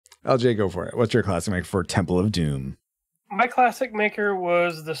LJ, go for it. What's your classic maker for Temple of Doom? My classic maker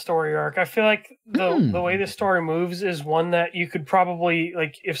was the story arc. I feel like the way the story moves is one that you could probably,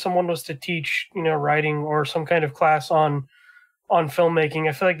 like, if someone was to teach, writing or some kind of class on filmmaking,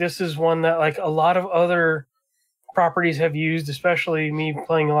 I feel like this is one that, like, a lot of other properties have used, especially me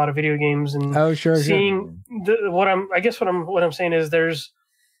playing a lot of video games and seeing what I'm saying is there's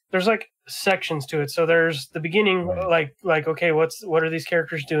like sections to it. So there's the beginning, like okay, what are these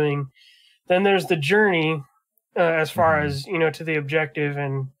characters doing? Then there's the journey as far as to the objective,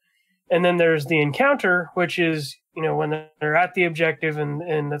 and then there's the encounter, which is when they're at the objective,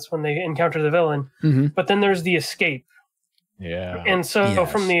 and that's when they encounter the villain. But then there's the escape. Yeah. And so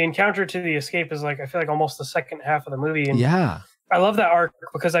from the encounter to the escape is, like, I feel like almost the second half of the movie. And I love that arc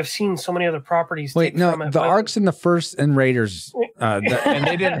because I've seen so many other proproperties. Wait, no, the arcs in the first in Raiders. And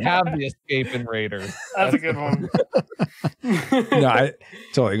they didn't have the escape in Raiders. That's a good one. No, I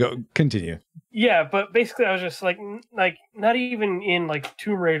totally continue. Yeah, but basically I was just like not even in like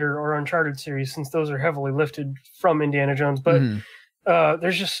Tomb Raider or Uncharted series, since those are heavily lifted from Indiana Jones, but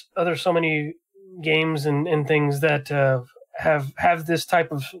there's so many games and things that have this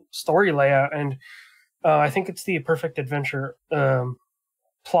type of story layout, and I think it's the perfect adventure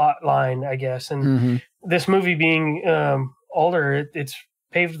plot line, I guess. And this movie being older, it's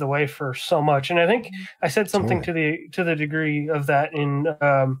paved the way for so much. And I think I said something to the degree of that in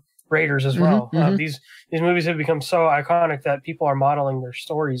Raiders as well. These movies have become so iconic that people are modeling their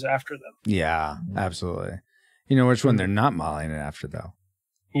stories after them. Yeah, absolutely. You know which one they're not modeling it after, though?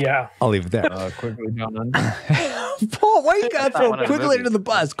 Yeah. I'll leave it there. Quickly Down Under. Paul, why you gotta throw Quickly under the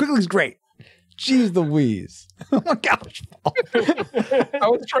bus? Quickly's great. Jeez Louise. Oh my gosh, Paul. I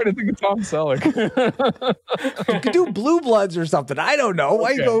was trying to think of Tom Selleck. You could do Blue Bloods or something. I don't know.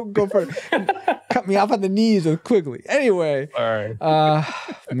 Why you go for cut me off on the knees with Quickly. Anyway. All right.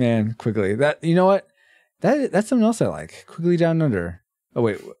 Man, Quickly. That, you know what? That's something else I like. Quickly Down Under. Oh,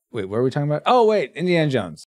 wait, what are we talking about? Oh, wait, Indiana Jones.